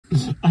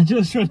I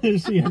just want to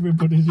see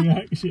everybody's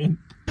reaction.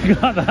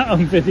 Got that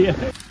on video.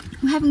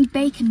 We're having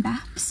bacon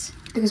baps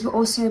because we're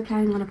also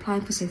planning on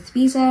applying for Seth's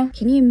visa.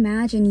 Can you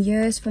imagine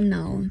years from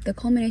now the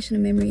combination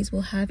of memories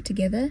we'll have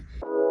together?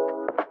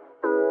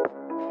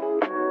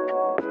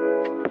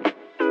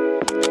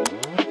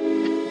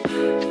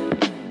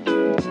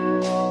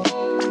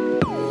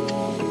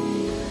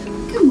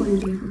 Good morning,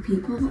 beautiful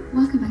people.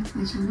 Welcome back to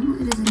my channel.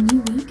 It is a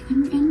new week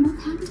and we're in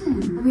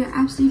Northampton. We are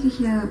absolutely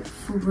here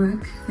for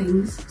work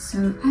things,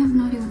 so I have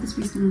no idea what this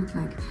week's gonna look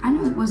like. I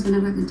know it was gonna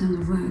look in terms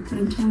of work, but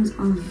in terms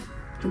of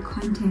the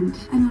content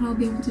and what I'll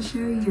be able to show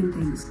you and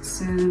things.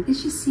 So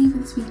let's just see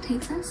where this week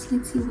takes us.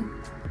 Let's see what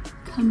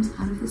comes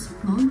out of this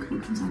vlog,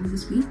 what comes out of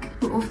this week.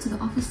 We're off to the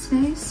office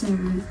today, so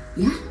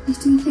yeah,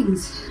 let's do the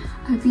things.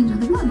 I hope you enjoy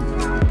the vlog.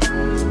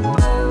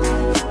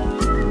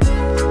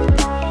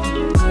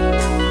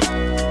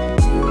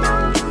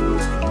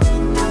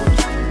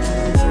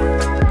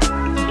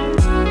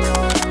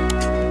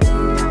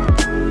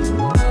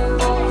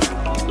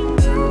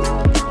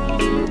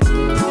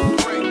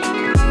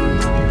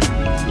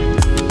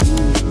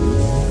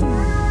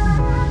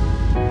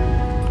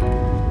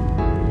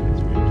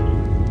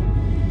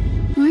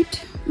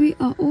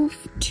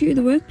 To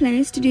the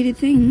workplace to do the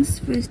things.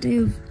 First day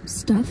of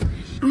stuff.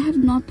 I have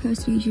not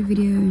posted a YouTube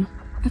video.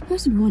 I've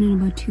posted one in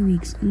about 2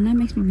 weeks and that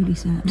makes me really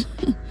sad.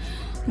 But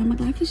I'm like,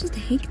 life is just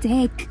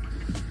hectic.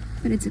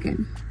 But it's okay.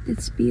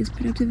 Let's be as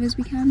productive as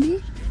we can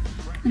be.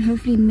 And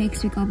hopefully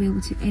next week I'll be able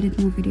to edit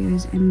more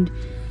videos and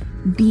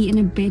be in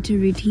a better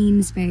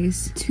routine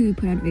space to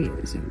put out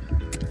videos. So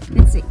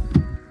let's see.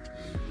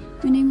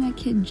 We name my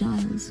kid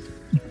Giles.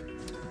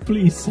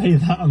 Please say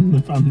that on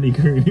the family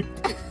group.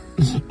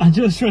 I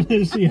just want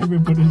to see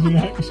everybody's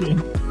reaction.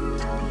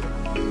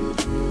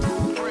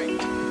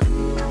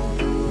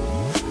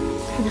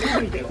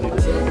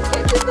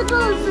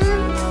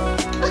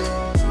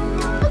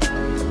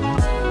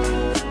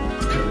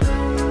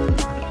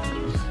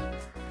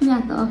 You're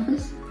at the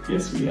office?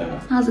 Yes, we are.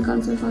 How's it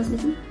gone so far,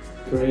 Seth?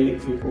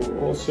 Great,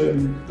 people,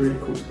 awesome, really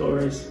cool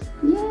stories.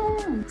 Yeah.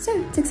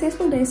 So,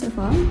 successful day so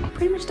far.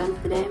 Pretty much done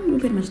for the day. We're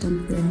pretty much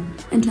done for the day.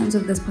 In terms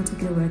of this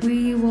particular work,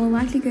 we will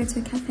likely go to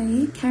a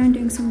cafe, Karen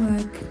doing some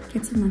work,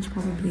 get some lunch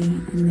probably,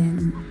 and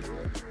then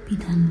be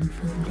done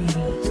for the day.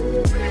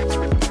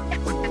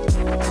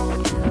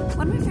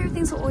 One of my favorite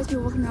things will always be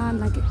walking around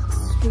like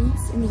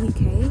streets in the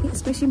UK,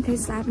 especially in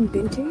places I haven't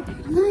been to.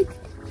 I'm like,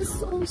 this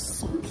is all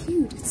so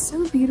cute. It's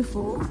so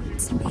beautiful.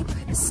 Some paper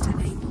is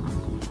stunning.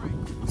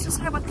 Just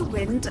heard about the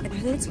wind and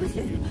it's with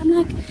it. I'm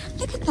like,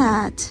 look at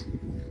that.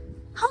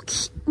 How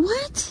cute.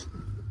 What?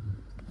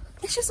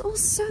 It's just all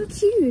so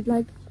cute.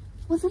 Like,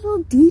 with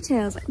little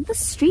details. Like, the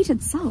street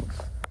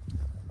itself.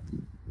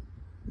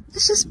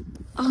 It's just,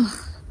 oh.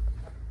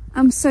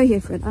 I'm so here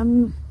for it.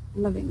 I'm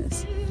loving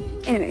this.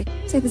 Anyway,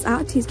 Seth is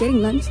out. He's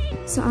getting lunch.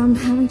 So I'm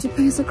having to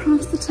pace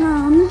across the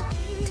town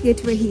to get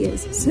to where he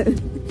is. So,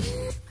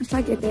 I'll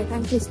try to get there.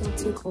 Thankfully, it's not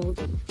too cold.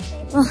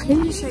 Oh, let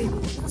me just show you.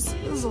 This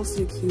is all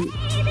so cute.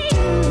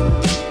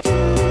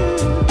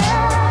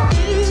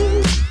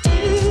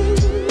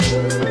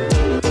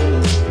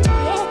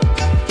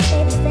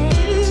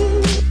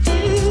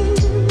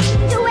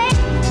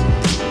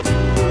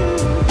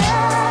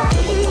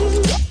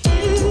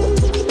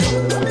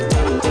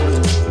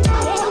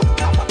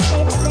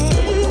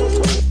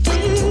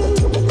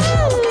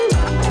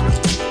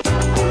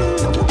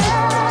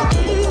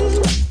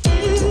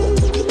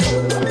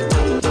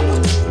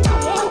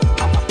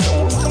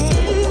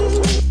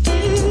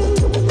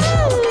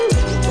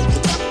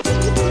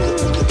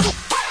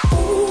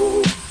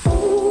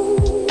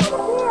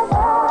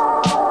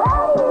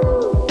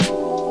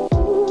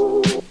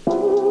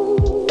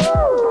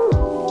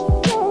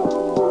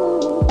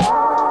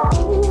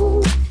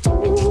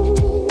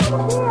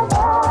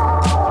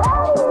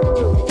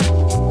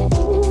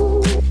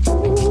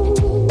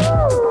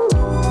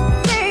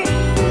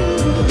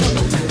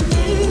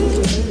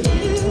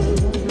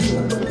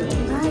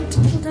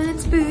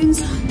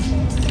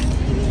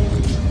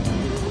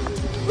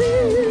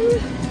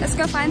 Let's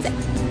go find it.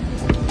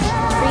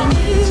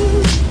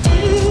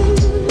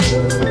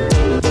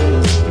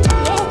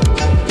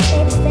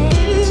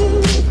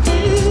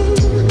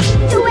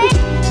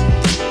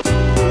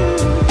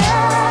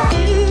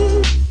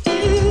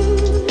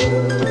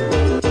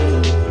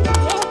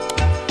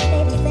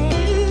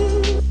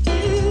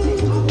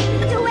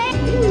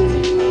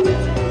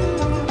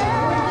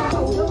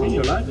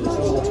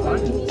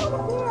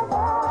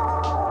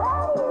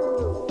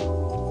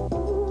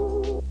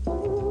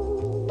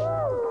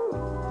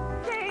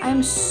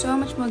 I'm so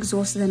much more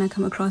exhausted than I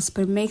come across,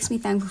 but it makes me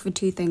thankful for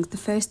two things. The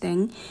first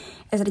thing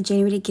is that it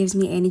genuinely gives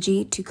me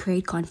energy to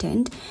create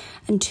content,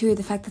 and two,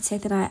 the fact that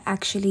Seth and I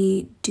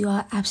actually do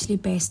our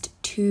absolute best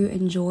to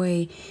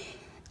enjoy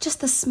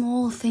just the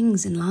small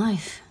things in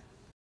life.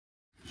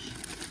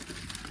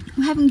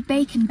 We're having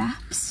bacon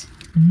baps.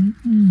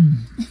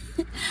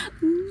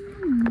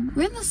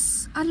 We're in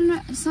this, I don't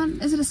know, it's not,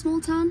 is it a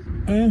small town?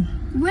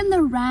 We're in the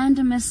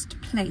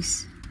randomest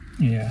place.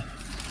 Yeah,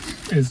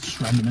 it's just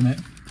random,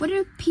 innit? What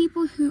do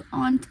people who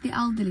aren't the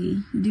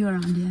elderly do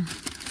around here?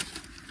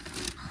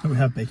 We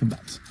have bacon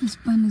bats. This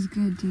bun is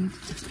good, dude.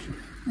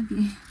 Love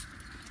you.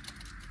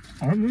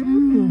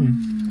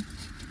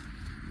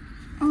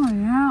 Oh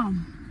yeah.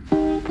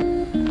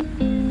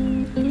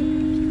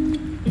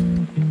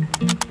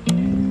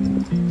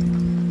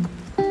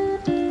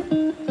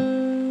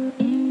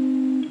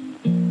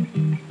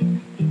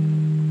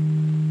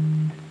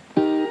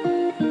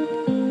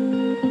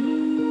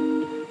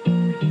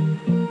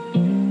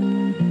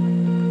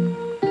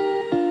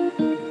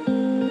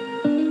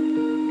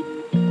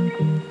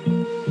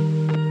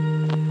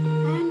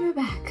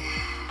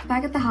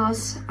 Back at the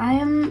house.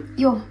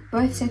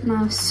 Both Seth and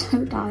I are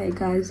so tired,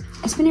 guys.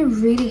 It's been a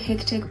really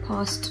hectic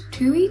past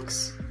 2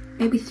 weeks,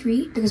 maybe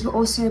 3, because we're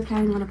also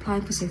planning on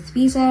applying for Seth's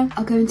visa.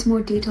 I'll go into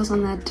more details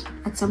on that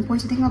at some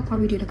point. I think I'll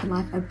probably do like a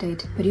live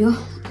update, but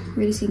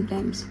really seeing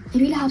flames. It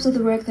really helps with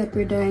the work that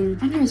we're doing. I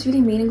don't know, it's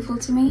really meaningful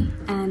to me,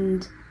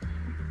 and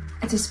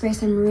it's a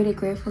space I'm really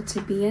grateful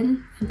to be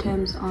in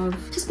terms of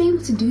just being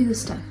able to do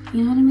this stuff,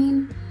 you know what I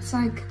mean? It's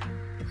like,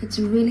 it's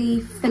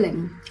really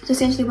filling. So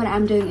essentially what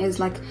I'm doing is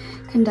like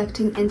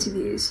conducting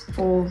interviews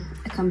for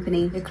a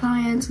company, their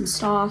clients and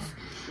staff.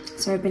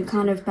 So I've been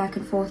kind of back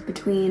and forth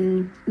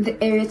between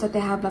the areas that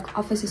they have like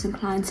offices and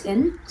clients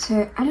in.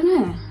 So I don't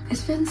know,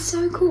 it's been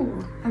so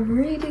cool. I've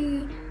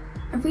really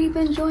been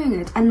enjoying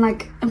it. And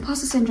like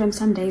imposter syndrome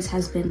some days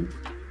has been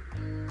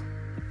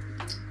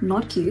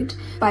not cute,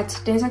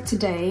 but days like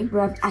today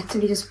where I've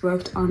actively just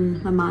worked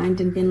on my mind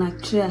and been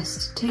like,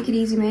 just take it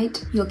easy,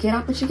 mate. You'll get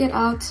out what you get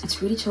out.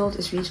 It's really chilled,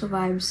 it's really chill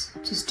vibes.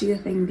 Just do your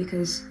thing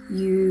because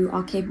you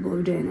are capable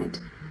of doing it.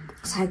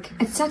 It's like,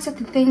 it sucks that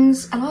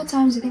a lot of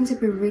times the things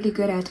that we're really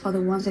good at are the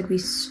ones that we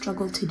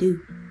struggle to do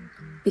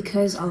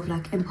because of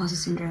like imposter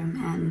syndrome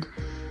and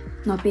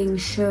not being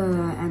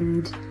sure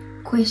and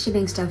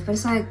questioning stuff. But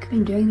it's like, I've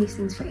been doing these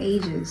things for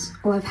ages,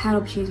 or I've had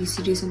opportunities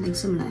to do something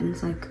similar, and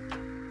it's like,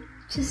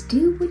 just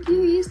do what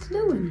you're used to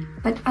doing.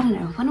 But I don't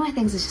know, one of my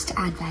things is just to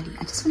add value.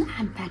 I just want to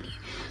add value.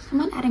 If I'm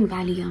not adding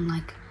value, I'm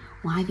like,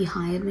 why have you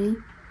hired me?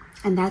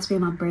 And that's where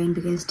my brain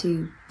begins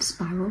to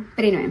spiral.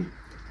 But anyway,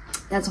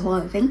 that's a whole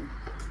other thing.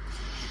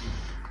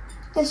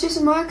 Let's do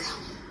some work.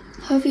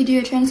 Hopefully do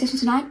a training session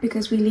tonight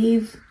because we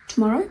leave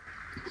tomorrow.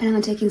 And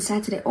I'm taking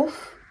Saturday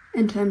off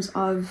in terms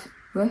of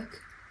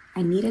work.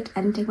 I need it.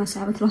 I didn't take my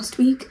Sabbath last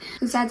week.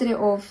 So Saturday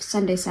off,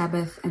 Sunday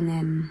Sabbath, and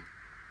then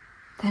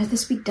that is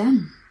this week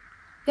done.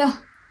 Yeah.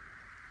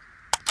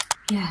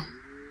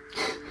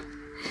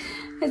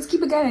 Let's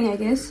keep it going, I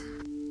guess.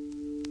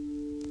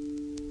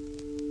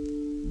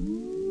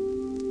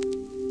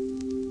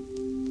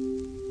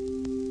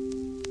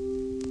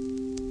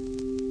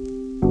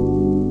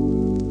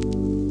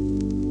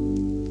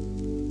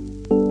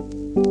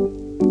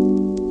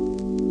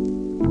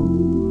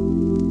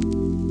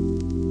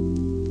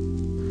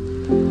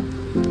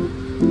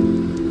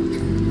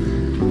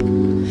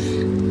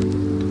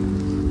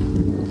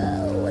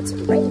 Oh, it's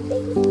raining.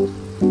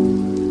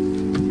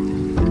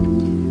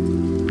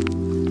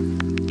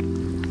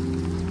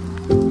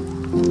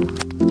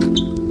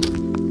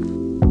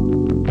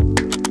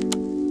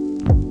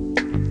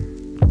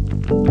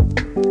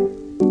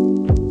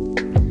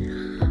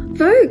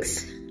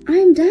 Folks,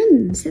 I'm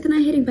done. Seth and I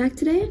heading back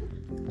today.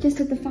 Just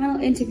had the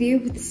final interview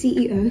with the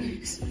CEO.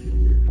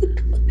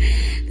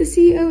 The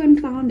CEO and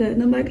founder,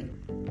 and I'm like,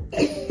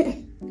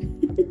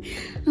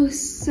 I was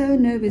so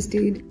nervous,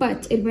 dude.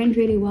 But it went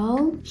really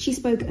well. She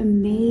spoke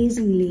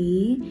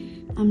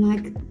amazingly. I'm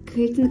like,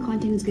 creating the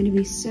content is going to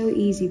be so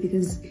easy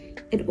because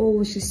it all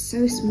was just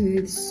so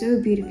smooth,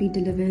 so beautifully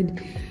delivered.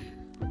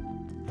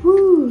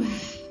 Whew.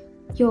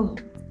 Yo,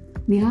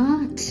 my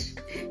heart.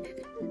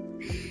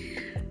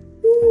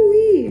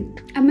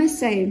 I must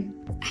say,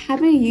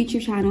 having a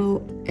YouTube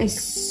channel is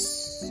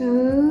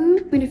so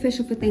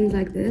beneficial for things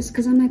like this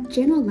because I'm like,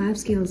 general life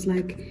skills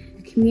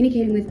like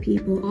communicating with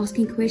people,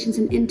 asking questions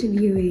and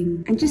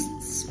interviewing, and just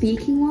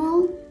speaking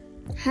well.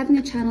 Having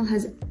a channel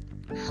has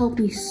helped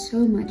me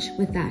so much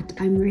with that.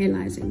 I'm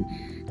realizing,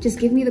 just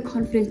give me the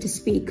confidence to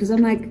speak because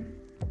I'm like,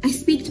 I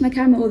speak to my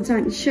camera all the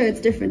time. Sure,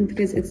 it's different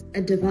because it's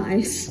a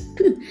device.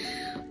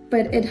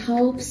 But it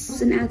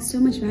helps and adds so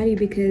much value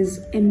because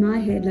in my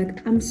head,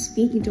 like, I'm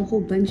speaking to a whole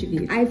bunch of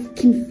you. I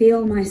can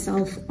feel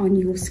myself on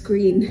your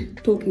screen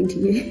talking to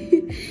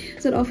you.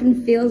 So it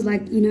often feels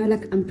like, you know,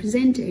 like I'm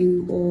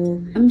presenting or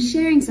I'm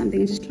sharing something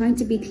and just trying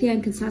to be clear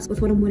and concise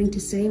with what I'm wanting to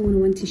say and what I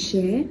want to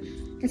share.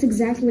 That's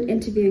exactly what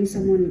interviewing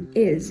someone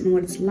is and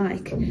what it's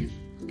like. And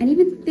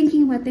even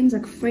thinking about things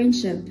like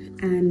friendship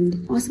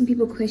and asking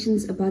people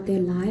questions about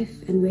their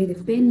life and where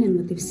they've been and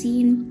what they've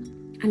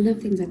seen. I love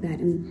things like that.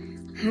 And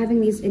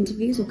having these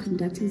interviews or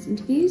conducting these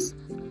interviews,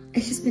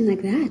 it's just been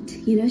like that,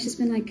 you know. It's just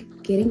been like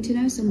getting to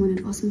know someone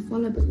and asking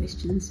follow-up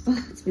questions.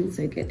 Oh, it's been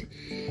so good.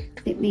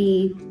 Let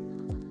me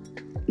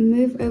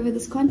move over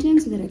this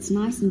content so that it's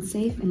nice and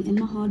safe and in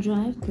my hard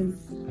drive because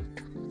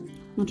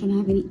I'm not trying to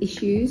have any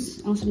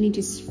issues. I also need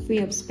to free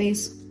up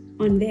space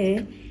on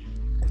there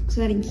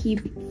so that I can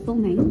keep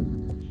filming.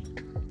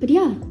 But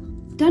yeah,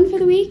 done for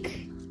the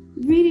week.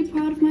 really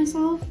proud of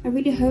myself. I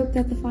really hope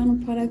that the final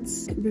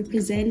products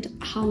represent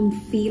how I'm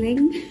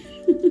feeling.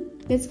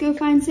 Let's go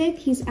find Seth.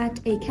 He's at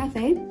a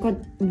cafe. Got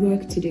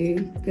work to do.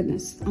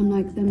 Goodness. I'm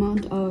like the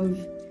amount of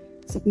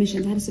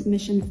submissions. I had a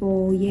submission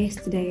for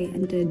yesterday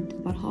and did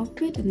about half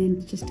of it, and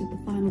then just did the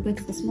final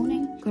bits this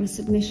morning. Got a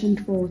submission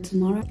for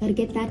tomorrow. Gotta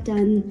get that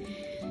done.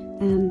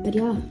 But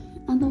yeah,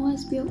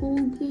 otherwise we are all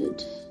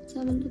good. Let's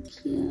have a look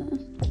here.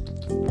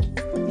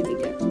 Here we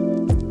go.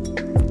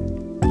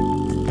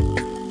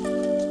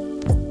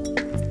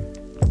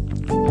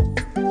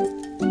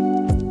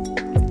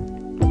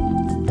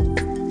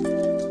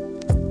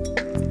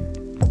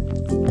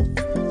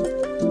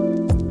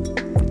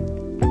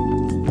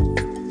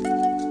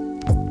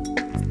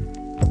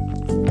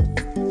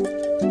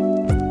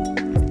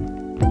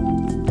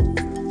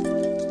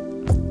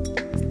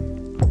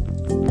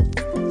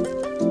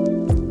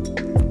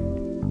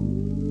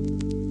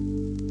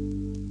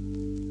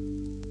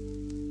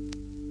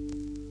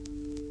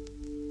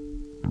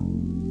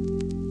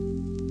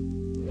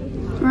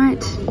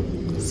 Right,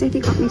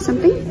 Seth, got me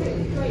something.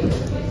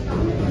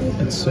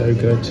 It's so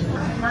good.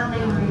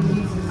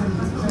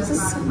 This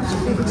is so much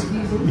food.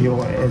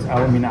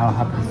 I mean, I'll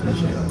happily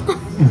finish it.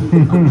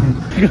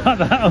 You got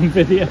that on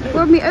video.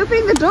 Well, me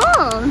opening the door.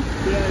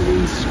 Yeah,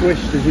 we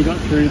squished as we got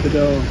through the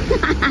door.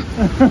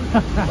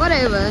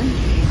 Whatever.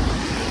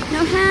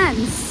 No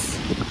hands.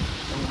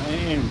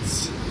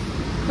 Hands.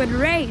 But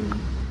rain.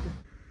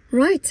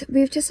 Right,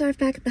 we've just arrived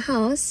back at the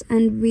house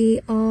and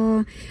it's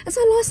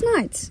our last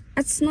night.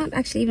 It's not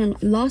actually even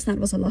last night,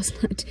 was our last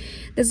night.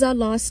 This is our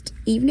last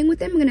evening with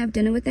them. We're gonna have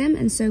dinner with them,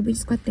 and so we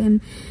just got them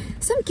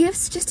some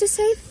gifts just to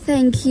say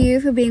thank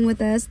you for being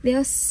with us. They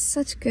are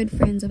such good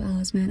friends of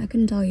ours, man, I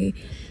couldn't tell you.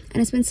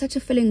 And it's been such a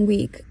filling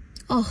week.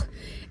 Oh,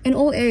 in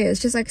all areas,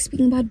 just like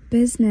speaking about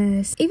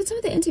business. Even some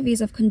of the interviews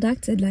I've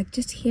conducted, like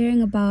just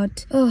hearing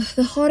about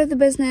the heart of the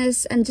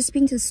business and just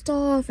speaking to the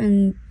staff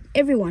and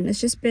everyone.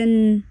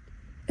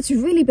 It's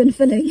really been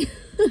filling.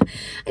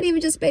 And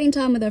even just spending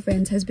time with our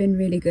friends has been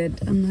really good.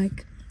 I'm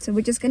like, so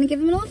we're just gonna give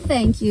them a little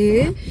thank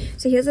you.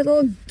 So here's a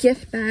little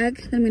gift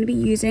bag that I'm gonna be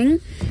using.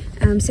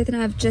 Seth and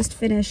I have just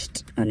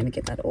finished, oh, let me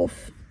get that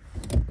off.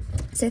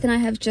 Seth and I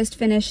have just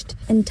finished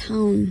in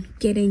town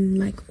getting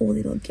like all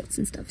the little gifts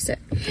and stuff. So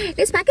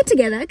let's pack it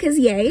together, because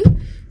yay.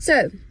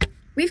 So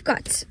we've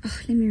got,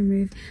 let me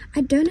remove.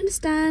 I don't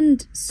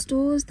understand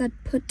stores that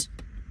put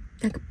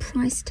like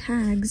price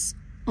tags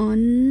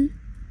on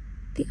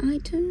the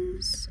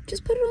items.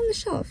 Just put it on the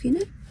shelf, you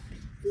know,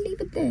 leave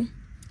it there,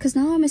 because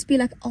now I must be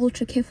like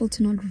ultra careful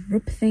to not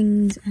rip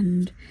things,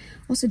 and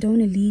also don't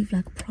want to leave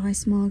like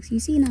price marks.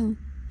 You see now,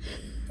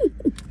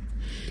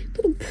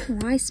 little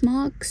price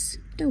marks,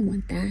 don't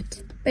want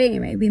that. But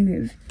anyway, we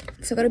move.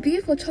 So I got a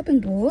beautiful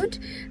chopping board,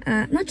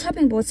 not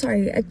chopping board,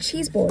 sorry, a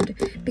cheese board,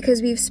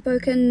 because we've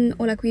spoken,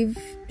 or like we've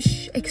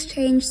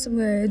exchanged some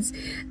words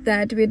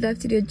that we'd love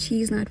to do a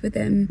cheese night with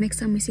them next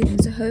time we see them.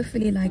 So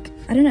hopefully, like,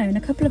 I don't know, in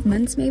a couple of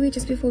months, maybe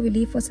just before we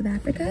leave for South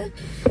Africa,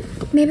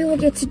 maybe we'll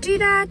get to do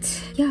that.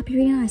 Yeah, it'd be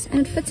really nice, and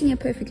it fits in here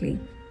perfectly.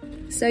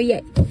 So yeah,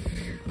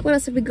 what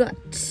else have we got?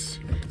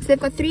 So they've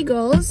got 3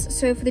 girls,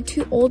 so for the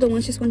 2 older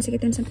ones, just wanted to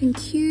get them something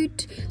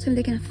cute, something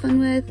they can have fun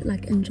with,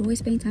 like enjoy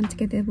spending time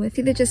together with.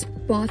 They're just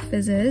bath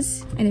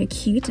fizzers, and they're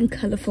cute and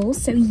colorful,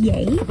 so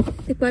yay.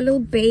 They've got a little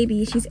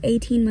baby, she's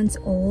 18 months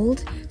old,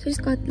 so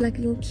just got like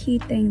a little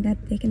cute thing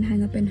that they can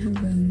hang up in her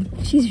room.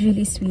 She's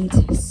really sweet,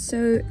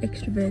 so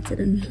extroverted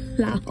and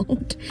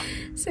loud,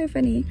 so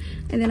funny.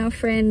 And then our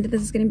friend,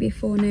 this is going to be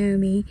for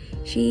Naomi,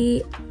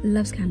 she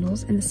loves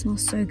candles and they smell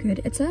so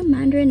good. It's a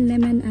mandarin,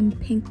 lemon and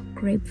pink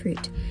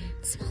grapefruit.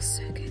 It smells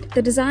so good.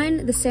 The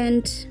design, the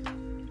scent,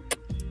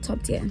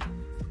 top tier.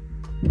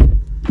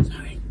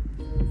 Sorry.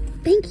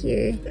 Thank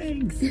you.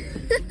 Thanks.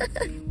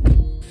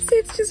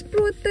 Seth just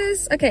brought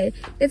this. Okay,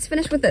 let's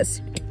finish with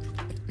this.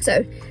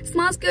 So,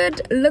 smells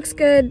good, looks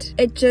good.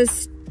 It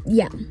just,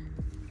 yeah,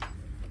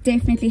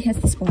 definitely hits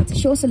the spot.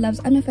 She also loves,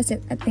 I don't know if I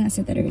think I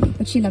said that already,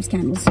 but she loves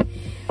candles. So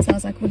I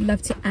was like, would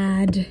love to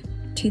add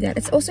to that.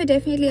 It's also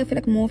definitely, I feel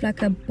like, more of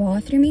like a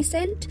bathroomy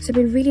scent, so it'd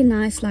be really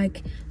nice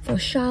like for a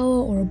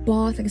shower or a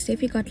bath. Like it's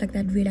definitely got like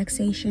that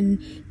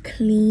relaxation,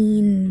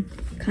 clean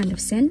kind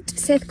of scent.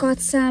 Seth got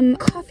some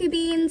coffee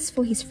beans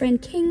for his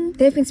friend King.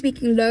 They've been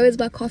speaking loads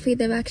about coffee.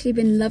 They've actually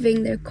been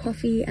loving their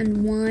coffee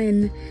and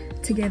wine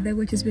together,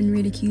 which has been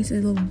really cute. A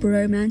little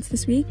bromance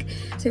this week.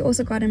 So we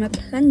also got him a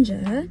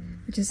plunger,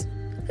 which is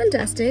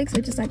fantastic.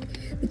 So just like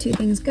the 2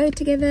 things go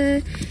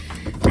together,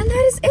 and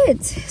that is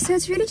it. So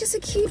it's really just a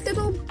cute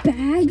little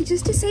bag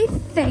just to say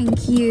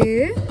thank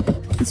you.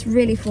 It's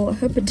really full. I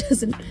hope it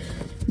doesn't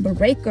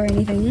break or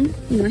anything.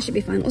 No, I should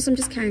be fine. Also, I'm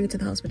just carrying it to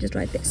the house, which is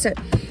right there. So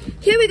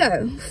here we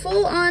go,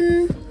 full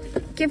on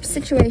gift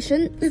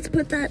situation. Let's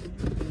put that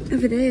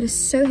over there. It is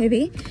so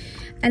heavy.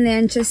 And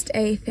then just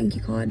a thank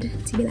you card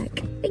to be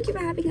like, thank you for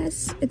having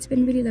us, it's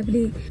been really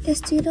lovely.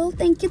 Let's do a little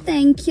thank you.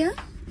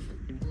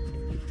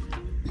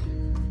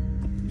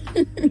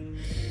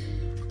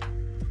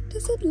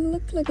 Does it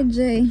look like a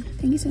J?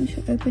 Thank you so much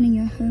for opening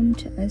your home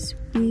to us.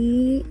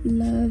 We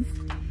love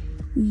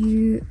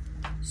you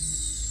so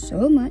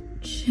so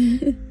much.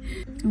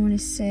 I want to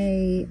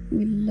say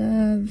we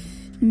love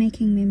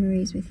making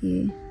memories with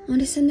you. I want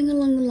to say something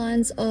along the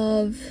lines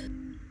of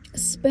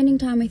spending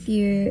time with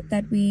you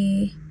that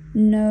we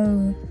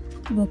know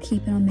will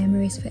keep in our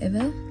memories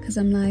forever. Because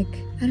I'm like,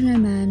 I don't know,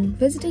 man,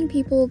 visiting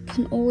people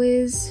can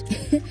always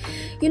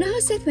you know how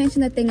Seth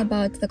mentioned that thing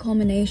about the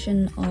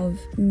culmination of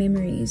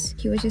memories?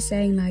 He was just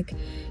saying, like,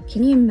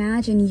 can you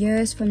imagine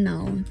years from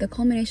now the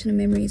culmination of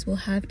memories we'll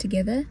have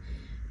together,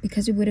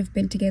 because we would have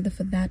been together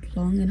for that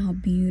long, and how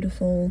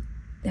beautiful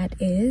that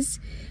is.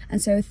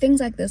 And so things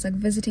like this, like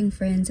visiting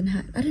friends and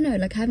I don't know,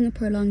 like having a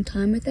prolonged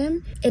time with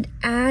them, it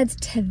adds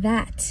to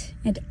that.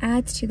 It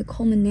adds to the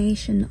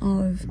culmination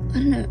of, I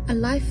don't know, a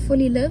life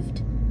fully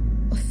lived,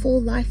 a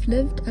full life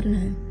lived. I don't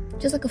know,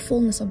 just like a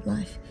fullness of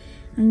life.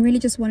 I'm really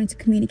just wanting to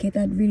communicate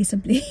that really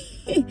simply.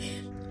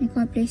 May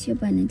God bless you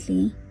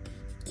abundantly,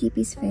 keep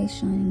his face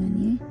shining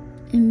on you,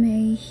 and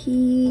may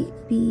he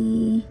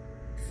be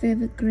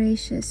forever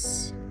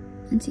gracious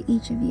unto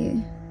each of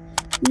you.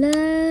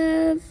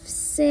 Love,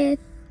 Seth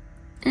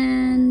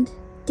and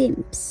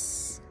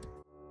Dimps.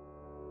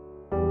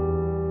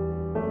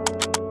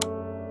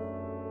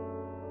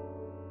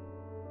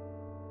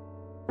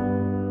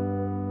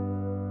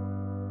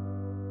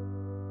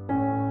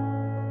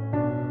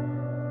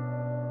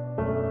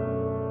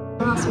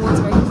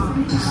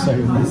 So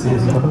messy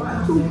as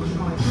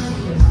well.